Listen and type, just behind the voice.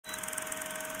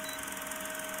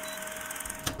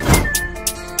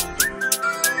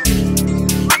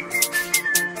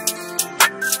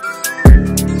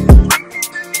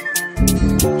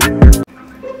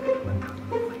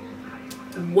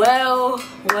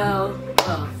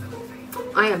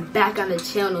I am back on the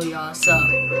channel, y'all. So,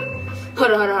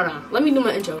 hold on. Let me do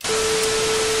my intro.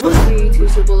 What's up, YouTube?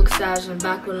 It's your boy Savage. I'm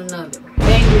back with another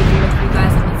bang video for you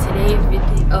guys. And today's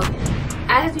video,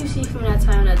 as you see from that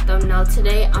title and that thumbnail,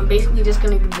 today I'm basically just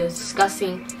gonna be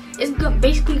discussing. It's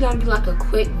basically gonna be like a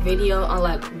quick video on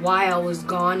like why I was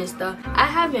gone and stuff. I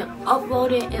haven't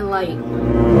uploaded in like,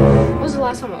 when was the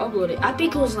last time I uploaded? I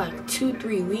think it was like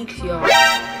 2-3 weeks, y'all.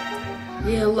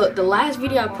 Yeah, look, the last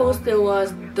video I posted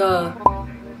was the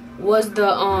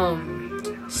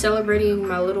celebrating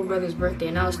my little brother's birthday,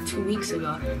 and that was 2 weeks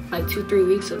ago, like 2-3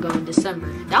 weeks ago in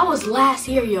December. That was last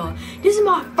year, y'all. This is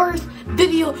my first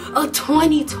video of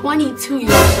 2022, y'all.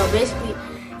 So basically,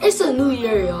 it's a new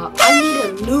year, y'all. I need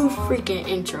a new freaking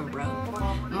intro, bro.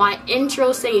 My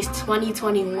intro says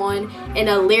 2021, and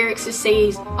the lyrics it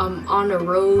says I'm on the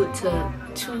road to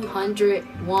 200,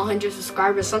 100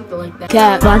 subscribers, something like that.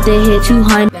 Yeah, about to hit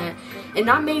 200. And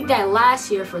I made that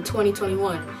last year for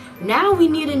 2021. Now we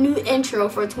need a new intro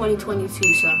for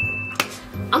 2022. So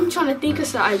I'm trying to think of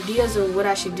some ideas of what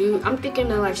I should do. I'm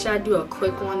thinking of like, should I do a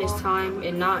quick one this time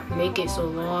and not make it so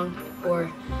long?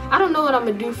 Or I don't know what I'm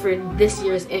gonna do for this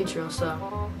year's intro. So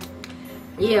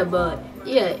yeah, but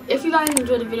yeah, if you guys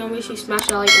enjoyed the video, make sure you smash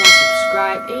that like and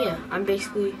subscribe. And yeah, I'm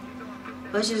basically,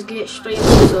 let's just get straight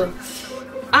into it. So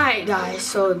alright guys,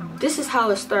 so this is how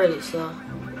it started. So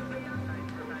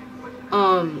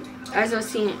as I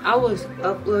seen, I was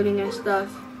uploading and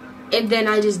stuff, and then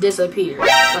I just disappeared. Like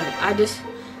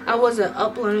I wasn't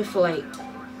uploading for like,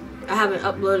 I haven't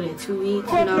uploaded in 2 weeks,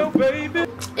 you know.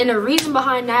 And the reason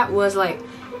behind that was like,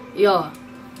 yo,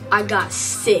 I got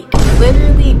sick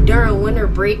literally during winter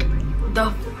break.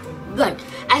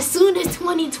 As soon as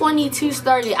 2022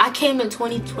 started, I came in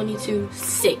 2022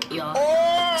 sick, y'all.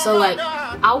 So like,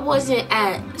 I wasn't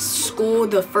at school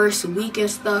the first week and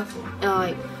stuff, and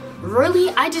like, really,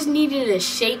 I just needed to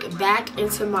shake back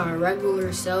into my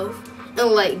regular self and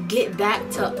like get back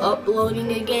to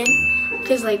uploading again,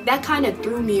 cause like that kind of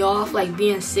threw me off, like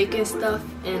being sick and stuff,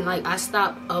 and like I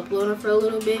stopped uploading for a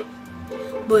little bit.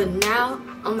 But now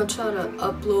I'm gonna try to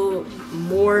upload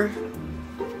more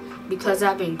because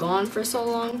I've been gone for so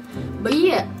long. But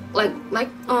yeah, like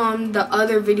the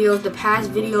other videos, the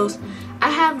past videos, I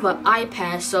have an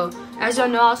iPad, so as y'all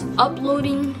know, I was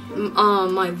uploading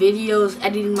my videos,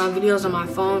 editing my videos on my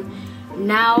phone.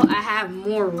 Now I have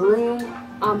more room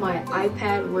on my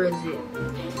iPad. Where is it?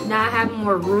 Now I have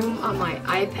more room on my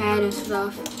iPad and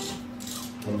stuff.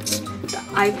 The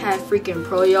iPad freaking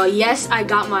Pro, y'all. Yes, I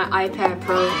got my iPad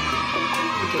Pro.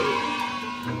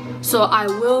 Okay. So I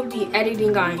will be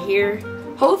editing on here.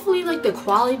 Hopefully, like the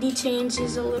quality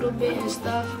changes a little bit and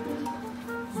stuff.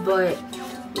 But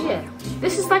yeah,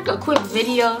 this is like a quick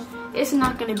video. It's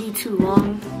not gonna be too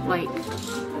long. Like,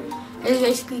 it's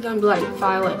basically gonna be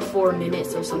like 4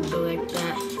 minutes or something like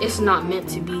that. It's not meant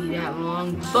to be that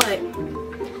long. But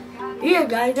yeah,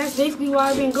 guys, that's basically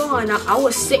why I've been gone. I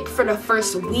was sick for the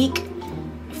first week,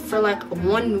 for like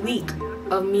 1 week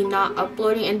of me not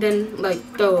uploading, and then like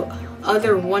the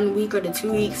other 1 week or the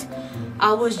 2 weeks,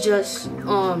 I was just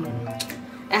I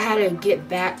had to get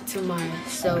back to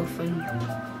myself and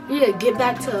yeah, get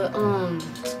back to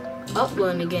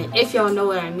uploading again, if y'all know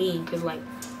what I mean, cause like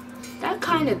that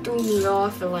kind of threw me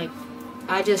off, and like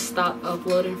I just stopped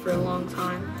uploading for a long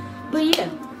time. But yeah,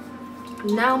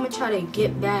 now I'm gonna try to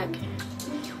get back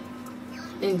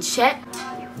and check.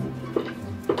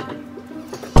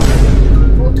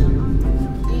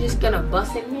 You just gonna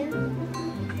bust in here?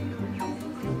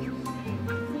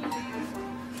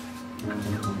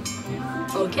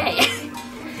 Okay.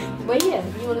 But yeah,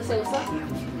 you wanna say what's up?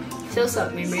 Say what's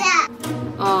up, Mimi.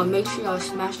 Make sure y'all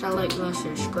smash that like button,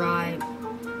 subscribe.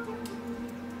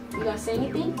 You gotta say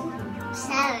anything?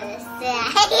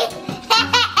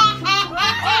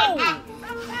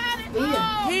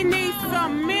 Yeah. He needs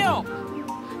some milk.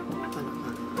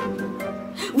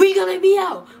 We gonna be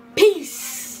out.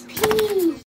 Peace.